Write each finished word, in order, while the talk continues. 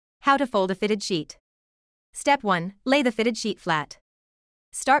How to fold a fitted sheet. Step 1. Lay the fitted sheet flat.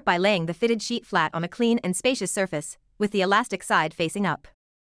 Start by laying the fitted sheet flat on a clean and spacious surface, with the elastic side facing up.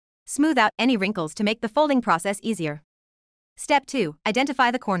 Smooth out any wrinkles to make the folding process easier. Step 2.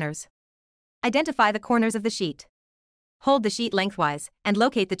 Identify the corners. Identify the corners of the sheet. Hold the sheet lengthwise and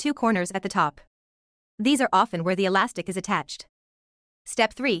locate the two corners at the top. These are often where the elastic is attached.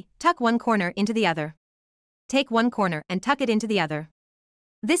 Step 3. Tuck one corner into the other. Take one corner and tuck it into the other.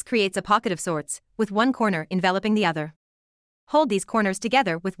 This creates a pocket of sorts, with one corner enveloping the other. Hold these corners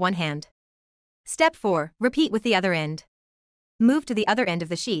together with one hand. Step 4. Repeat with the other end. Move to the other end of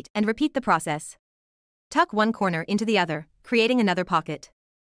the sheet and repeat the process. Tuck one corner into the other, creating another pocket.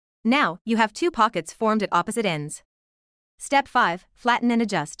 Now, you have two pockets formed at opposite ends. Step 5. Flatten and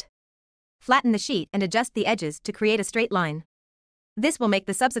adjust. Flatten the sheet and adjust the edges to create a straight line. This will make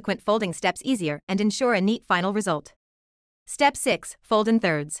the subsequent folding steps easier and ensure a neat final result. Step 6. Fold in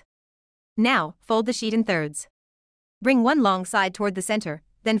thirds. Now, fold the sheet in thirds. Bring one long side toward the center,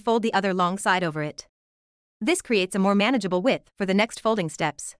 then fold the other long side over it. This creates a more manageable width for the next folding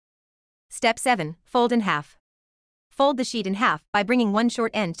steps. Step 7. Fold in half. Fold the sheet in half by bringing one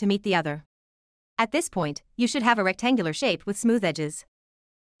short end to meet the other. At this point, you should have a rectangular shape with smooth edges.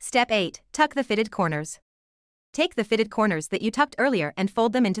 Step 8. Tuck the fitted corners. Take the fitted corners that you tucked earlier and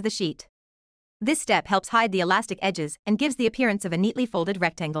fold them into the sheet. This step helps hide the elastic edges and gives the appearance of a neatly folded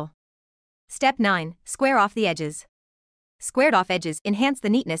rectangle. Step 9. Square off the edges. Squared off edges enhance the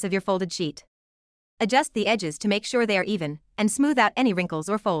neatness of your folded sheet. Adjust the edges to make sure they are even, and smooth out any wrinkles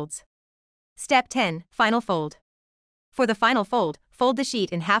or folds. Step 10. Final fold. For the final fold, fold the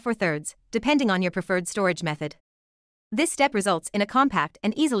sheet in half or thirds, depending on your preferred storage method. This step results in a compact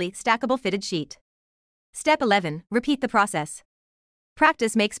and easily stackable fitted sheet. Step 11. Repeat the process.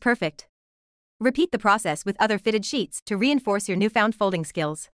 Practice makes perfect. Repeat the process with other fitted sheets to reinforce your newfound folding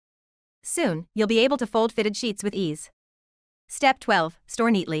skills. Soon, you'll be able to fold fitted sheets with ease. Step 12. Store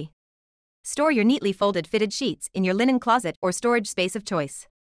neatly. Store your neatly folded fitted sheets in your linen closet or storage space of choice.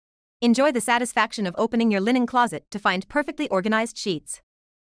 Enjoy the satisfaction of opening your linen closet to find perfectly organized sheets.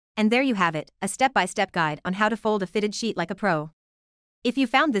 And there you have it, a step-by-step guide on how to fold a fitted sheet like a pro. If you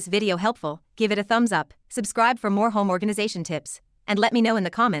found this video helpful, give it a thumbs up, subscribe for more home organization tips, and let me know in the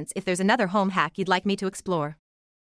comments if there's another home hack you'd like me to explore.